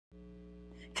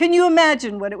Can you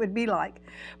imagine what it would be like?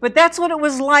 But that's what it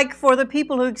was like for the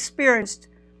people who experienced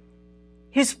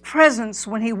his presence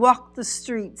when he walked the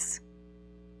streets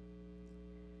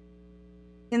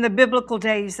in the biblical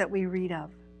days that we read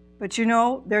of. But you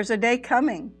know, there's a day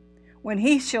coming when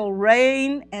he shall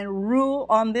reign and rule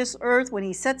on this earth, when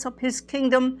he sets up his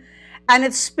kingdom. And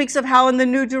it speaks of how in the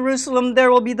New Jerusalem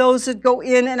there will be those that go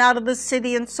in and out of the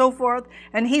city and so forth.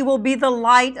 And he will be the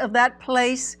light of that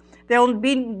place. There will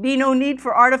be no need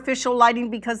for artificial lighting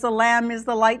because the Lamb is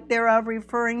the light thereof,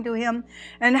 referring to him.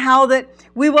 And how that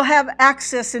we will have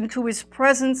access into his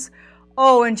presence.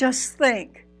 Oh, and just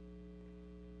think,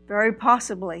 very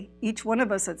possibly each one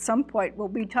of us at some point will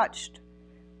be touched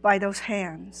by those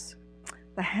hands,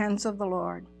 the hands of the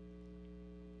Lord.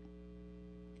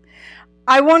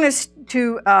 I want us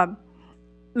to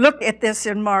look at this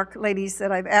in Mark, ladies,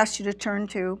 that I've asked you to turn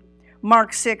to.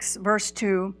 Mark 6, verse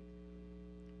 2.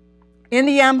 In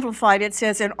the Amplified, it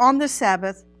says, and on the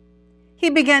Sabbath, he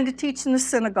began to teach in the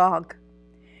synagogue.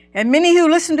 And many who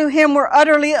listened to him were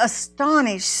utterly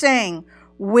astonished, saying,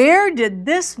 where did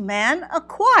this man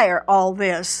acquire all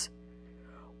this?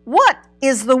 What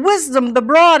is the wisdom, the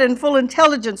broad and full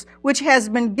intelligence which has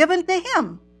been given to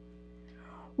him?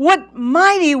 What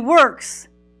mighty works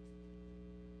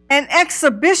and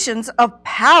exhibitions of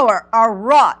power are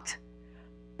wrought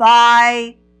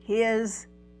by his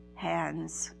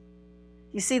hands.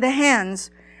 You see, the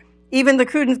hands, even the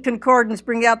Cruden's Concordance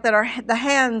bring out that the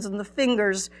hands and the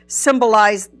fingers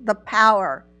symbolize the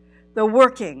power, the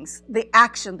workings, the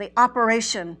action, the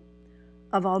operation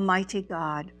of Almighty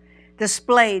God,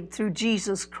 displayed through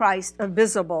Jesus Christ, a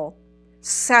visible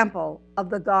sample of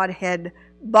the Godhead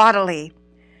bodily.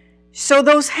 So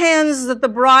those hands that the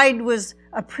bride was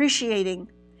appreciating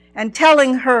and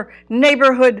telling her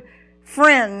neighborhood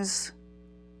friends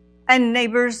and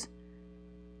neighbors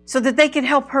so that they could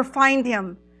help her find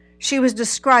him, she was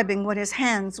describing what his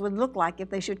hands would look like if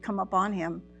they should come upon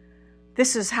him.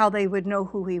 This is how they would know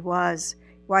who he was.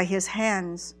 Why, his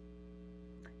hands,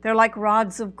 they're like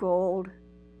rods of gold.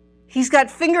 He's got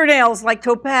fingernails like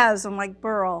topaz and like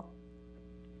beryl.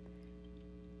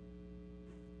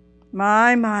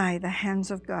 My, the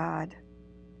hands of God.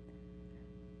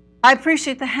 I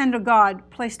appreciate the hand of God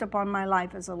placed upon my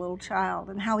life as a little child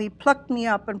and how he plucked me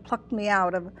up and plucked me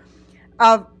out of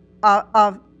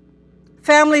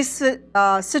family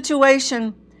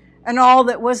situation and all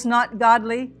that was not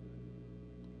godly.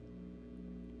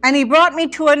 And he brought me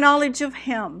to a knowledge of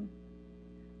him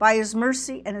by his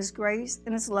mercy and his grace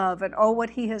and his love. And oh, what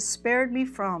he has spared me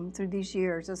from through these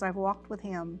years as I've walked with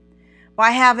him by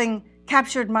having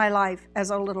captured my life as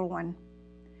a little one.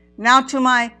 Now to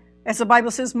my, as the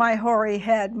Bible says, my hoary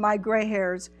head, my gray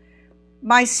hairs,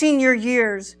 my senior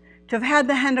years, to have had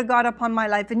the hand of God upon my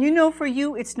life. And you know, for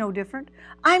you, it's no different.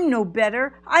 I'm no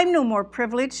better. I'm no more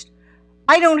privileged.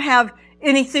 I don't have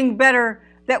anything better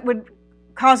that would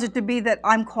cause it to be that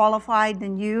I'm qualified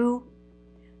than you.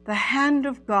 The hand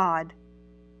of God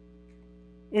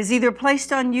is either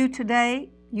placed on you today,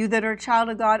 you that are a child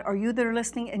of God, or you that are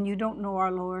listening and you don't know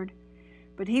our Lord.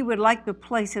 But he would like to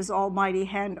place his almighty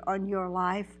hand on your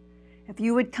life. If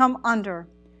you would come under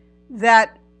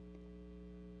that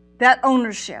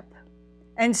ownership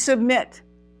and submit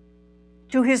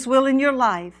to his will in your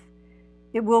life,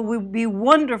 it will be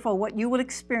wonderful what you will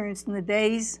experience in the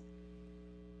days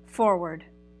forward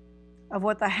of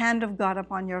what the hand of God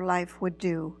upon your life would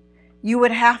do. You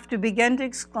would have to begin to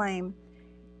exclaim,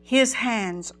 his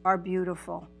hands are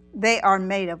beautiful. They are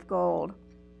made of gold.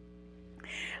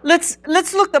 Let's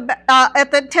look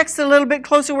at the text a little bit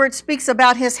closer where it speaks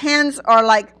about his hands are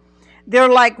like, they're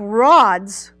like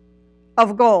rods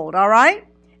of gold, all right?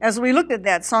 As we looked at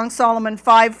that, Song Solomon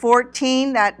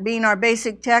 5:14, that being our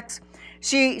basic text,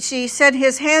 she said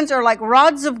his hands are like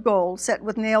rods of gold set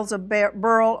with nails of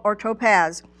beryl or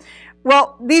topaz.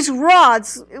 Well, these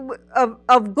rods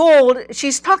of gold,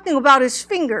 she's talking about his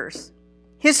fingers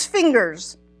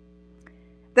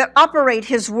that operate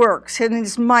his works and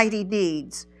his mighty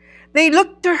deeds. They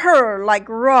look to her like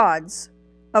rods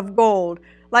of gold,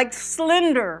 like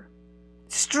slender,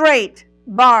 straight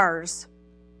bars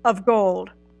of gold.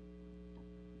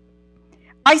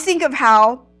 I think of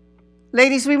how,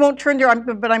 ladies, we won't turn there,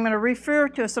 but I'm going to refer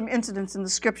to some incidents in the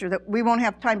scripture that we won't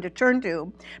have time to turn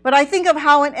to. But I think of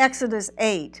how in Exodus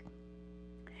 8,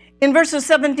 in verses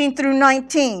 17 through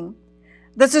 19,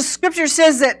 that the scripture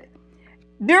says that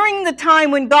during the time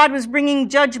when God was bringing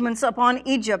judgments upon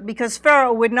Egypt because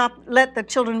Pharaoh would not let the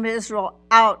children of Israel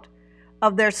out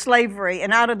of their slavery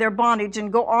and out of their bondage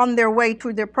and go on their way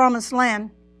to their promised land.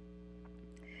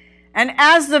 And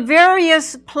as the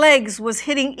various plagues was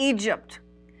hitting Egypt,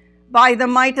 by the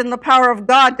might and the power of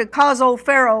God to cause old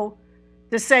Pharaoh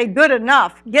to say, good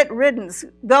enough, get riddance,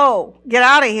 go, get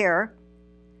out of here.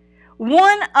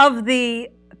 One of the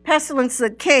pestilence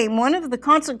that came, one of the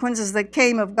consequences that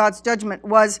came of God's judgment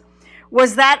was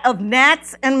that of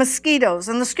gnats and mosquitoes.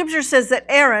 And the scripture says that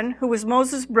Aaron, who was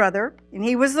Moses' brother, and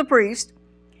he was the priest,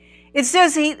 it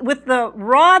says he, with the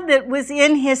rod that was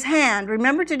in his hand,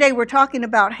 remember today we're talking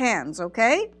about hands,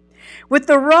 okay? With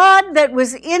the rod that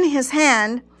was in his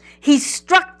hand, he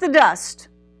struck the dust.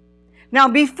 Now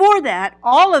before that,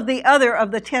 all of the other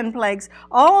of the 10 plagues,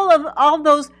 all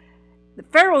those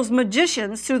Pharaoh's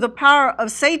magicians, through the power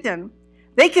of Satan,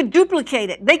 they could duplicate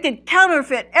it. They could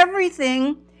counterfeit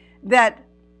everything that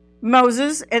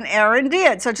Moses and Aaron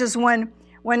did, such as when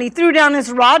he threw down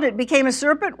his rod, it became a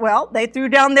serpent. Well, they threw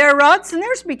down their rods and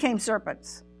theirs became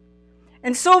serpents,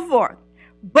 and so forth.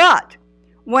 But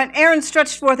when Aaron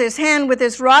stretched forth his hand with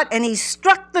his rod and he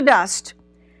struck the dust,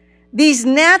 these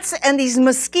gnats and these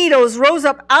mosquitoes rose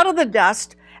up out of the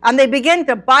dust, and they began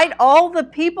to bite all the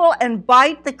people and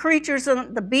bite the creatures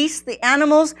and the beasts, the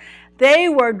animals. They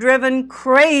were driven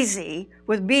crazy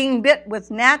with being bit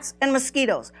with gnats and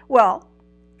mosquitoes. Well,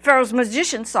 Pharaoh's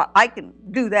magicians thought, I can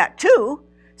do that too.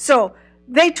 So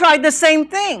they tried the same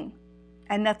thing,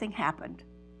 and nothing happened.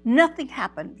 Nothing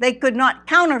happened. They could not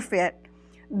counterfeit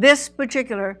this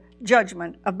particular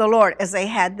judgment of the Lord as they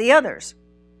had the others.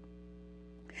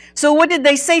 So what did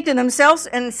they say to themselves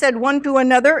and said one to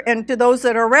another and to those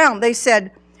that are around? They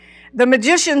said, the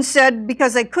magicians said,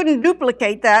 because they couldn't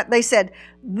duplicate that, they said,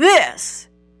 this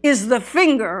is the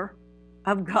finger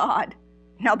of God.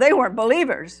 Now, they weren't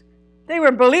believers. They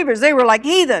weren't believers. They were like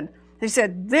heathen. They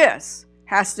said, this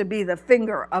has to be the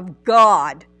finger of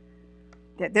God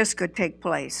that this could take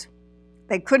place.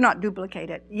 They could not duplicate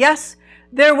it. Yes,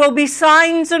 there will be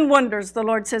signs and wonders, the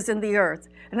Lord says, in the earth.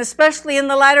 And especially in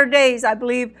the latter days, I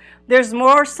believe there's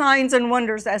more signs and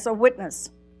wonders as a witness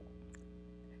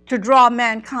to draw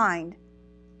mankind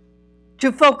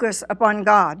to focus upon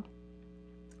God.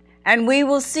 And we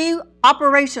will see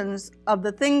operations of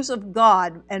the things of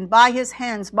God and by his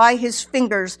hands, by his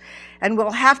fingers, and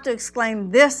we'll have to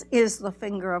exclaim, this is the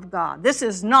finger of God. This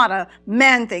is not a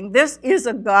man thing. This is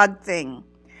a God thing.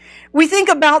 We think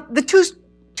about the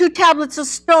two tablets of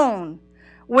stone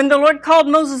when the Lord called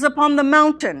Moses upon the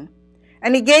mountain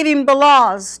and he gave him the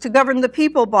laws to govern the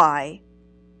people by,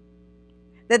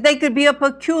 that they could be a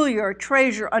peculiar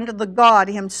treasure unto the God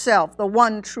himself, the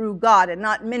one true God, and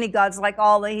not many gods like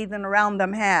all the heathen around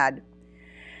them had.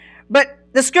 But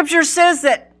the scripture says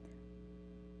that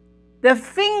the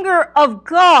finger of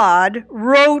God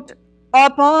wrote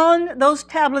upon those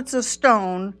tablets of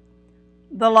stone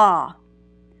the law.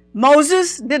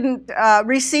 Moses didn't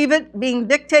receive it being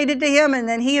dictated to him and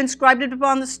then he inscribed it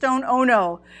upon the stone. Oh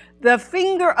no. The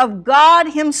finger of God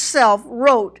himself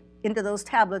wrote into those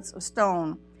tablets of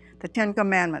stone the 10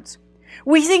 Commandments.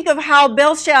 We think of how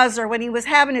Belshazzar, when he was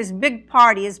having his big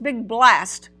party, his big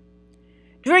blast,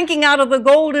 drinking out of the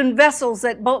golden vessels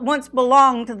that once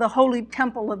belonged to the holy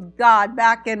temple of God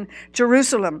back in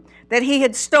Jerusalem, that he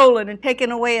had stolen and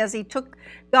taken away as he took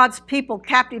God's people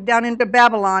captive down into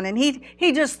Babylon. And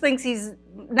he just thinks he's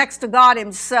next to God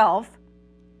himself.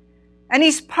 And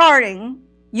he's partying,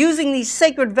 using these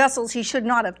sacred vessels he should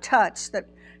not have touched, that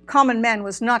common man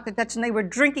was not to touch, and they were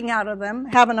drinking out of them,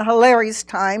 having a hilarious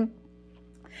time.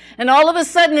 And all of a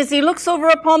sudden, as he looks over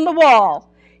upon the wall,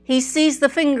 he sees the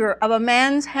finger of a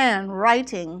man's hand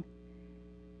writing,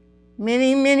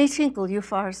 Many, many tinkle,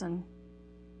 Upharsin.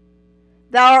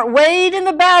 Thou art weighed in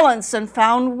the balance and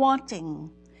found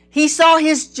wanting. He saw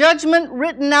his judgment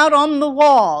written out on the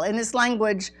wall in his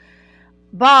language,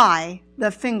 by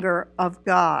the finger of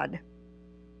God.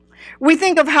 We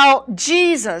think of how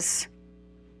Jesus,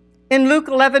 in Luke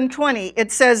 11:20,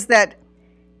 it says that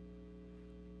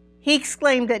he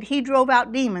exclaimed that he drove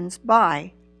out demons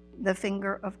by the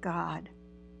finger of God.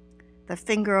 The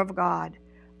finger of God.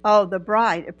 Oh, the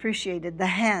bride appreciated the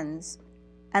hands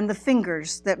and the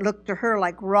fingers that looked to her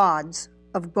like rods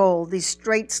of gold, these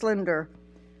straight, slender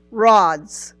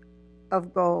rods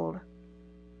of gold.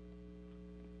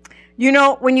 You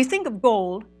know, when you think of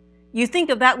gold, you think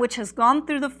of that which has gone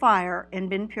through the fire and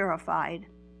been purified.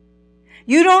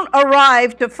 You don't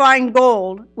arrive to find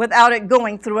gold without it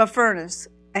going through a furnace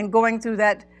and going through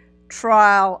that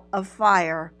trial of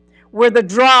fire where the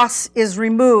dross is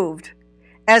removed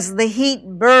as the heat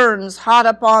burns hot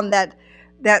upon that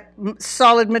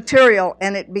solid material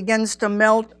and it begins to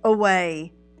melt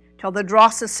away till the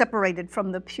dross is separated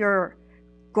from the pure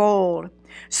gold.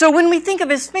 So when we think of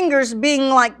his fingers being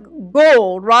like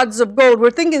gold, rods of gold,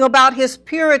 we're thinking about his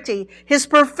purity, his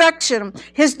perfection,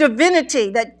 his divinity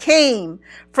that came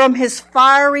from his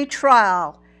fiery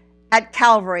trial at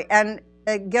Calvary and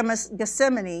at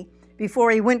Gethsemane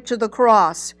before he went to the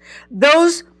cross.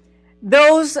 Those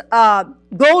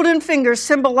golden fingers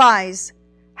symbolize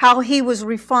how he was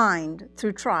refined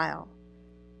through trial,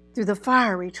 through the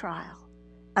fiery trial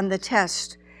and the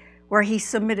test where he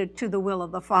submitted to the will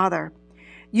of the Father.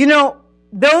 You know,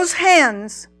 those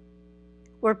hands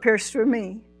were pierced for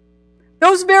me.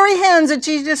 Those very hands that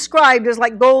she described as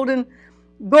like golden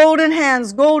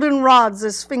hands, golden rods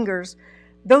as fingers,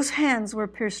 those hands were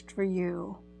pierced for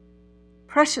you.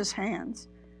 Precious hands,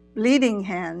 bleeding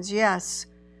hands, yes.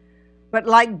 But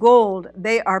like gold,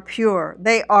 they are pure.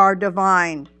 They are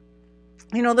divine.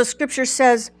 You know, the scripture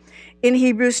says in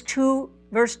Hebrews 2,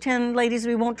 verse 10, ladies,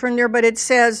 we won't turn there, but it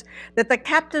says that the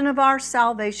captain of our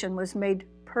salvation was made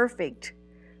perfect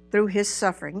through his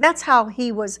suffering. That's how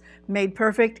he was made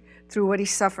perfect, through what he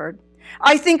suffered.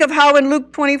 I think of how in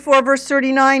Luke 24, verse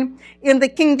 39, in the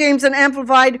King James and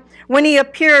Amplified, when he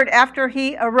appeared after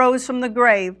he arose from the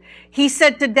grave, he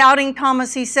said to doubting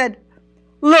Thomas, he said,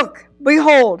 "Look,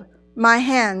 behold, my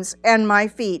hands and my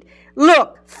feet.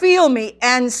 Look, feel me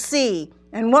and see."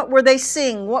 And what were they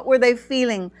seeing? What were they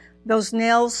feeling? Those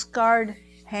nail-scarred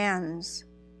hands.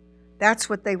 That's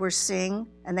what they were seeing,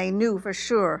 and they knew for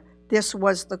sure this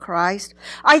was the Christ.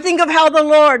 I think of how the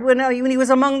Lord, when he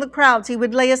was among the crowds, he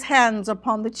would lay his hands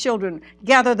upon the children,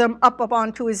 gather them up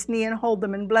onto his knee and hold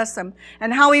them and bless them,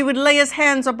 and how he would lay his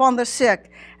hands upon the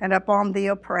sick and upon the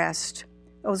oppressed.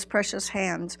 Those precious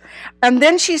hands. And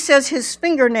then she says his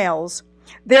fingernails,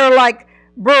 they're like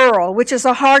beryl, which is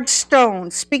a hard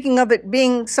stone, speaking of it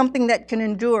being something that can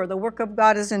endure. The work of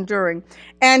God is enduring.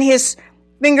 And his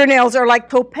fingernails are like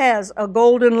topaz, a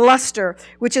golden luster,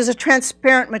 which is a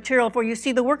transparent material. For you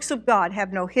see, the works of God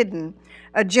have no hidden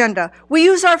agenda. We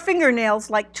use our fingernails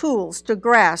like tools to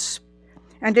grasp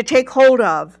and to take hold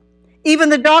of. Even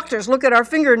the doctors look at our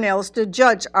fingernails to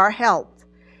judge our health.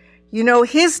 You know,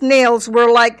 his nails were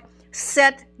like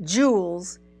set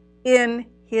jewels in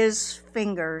his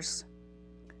fingers,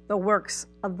 the works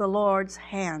of the Lord's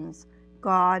hands,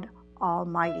 God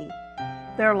Almighty.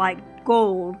 They're like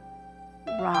gold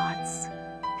rods,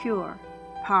 pure,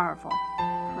 powerful,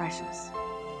 precious.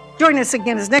 Join us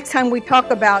again as next time we talk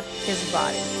about his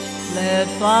body. Let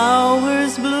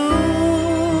flowers bloom,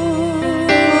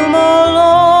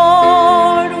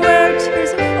 oh Lord, where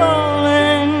tears are falling.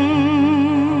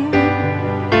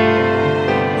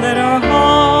 Let our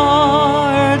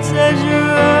hearts as your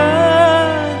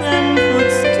earthen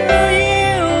footstool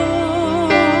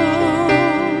yield.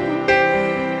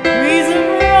 Breeze of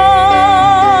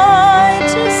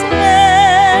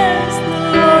righteousness, the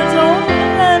Lord's own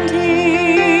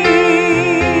planting,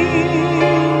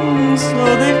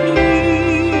 so that he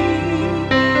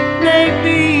may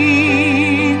be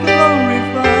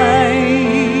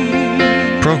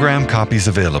glorified. Program copies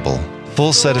available.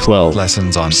 Full set of 12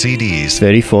 lessons on CDs,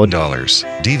 $34,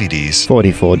 DVDs,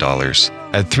 $44.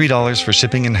 at $3 for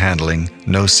shipping and handling,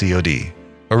 no COD.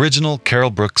 Original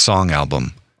Carol Brooks song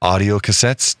album. Audio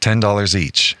cassettes, $10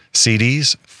 each.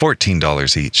 CDs,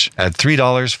 $14 each. At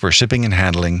 $3 for shipping and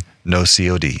handling, no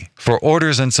COD. For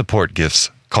orders and support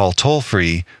gifts, call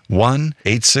toll-free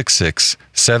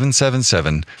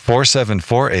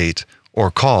 1-866-777-4748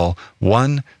 or call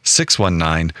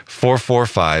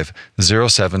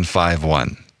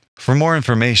 1-619-445-0751. For more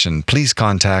information, please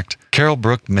contact Carol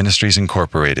Brook Ministries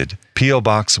Incorporated, P.O.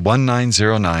 Box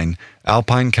 1909,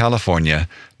 Alpine, California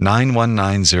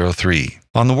 91903.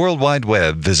 On the World Wide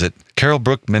Web, visit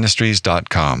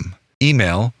carolbrookministries.com.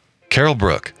 Email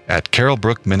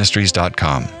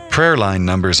carolbrook@carolbrookministries.com. Prayer line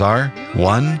numbers are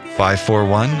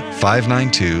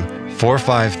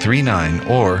 1-541-592-4539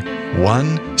 or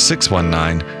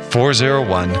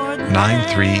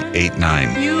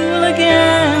 1-619-401-9389. You will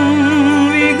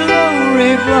again be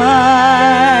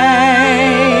glorified.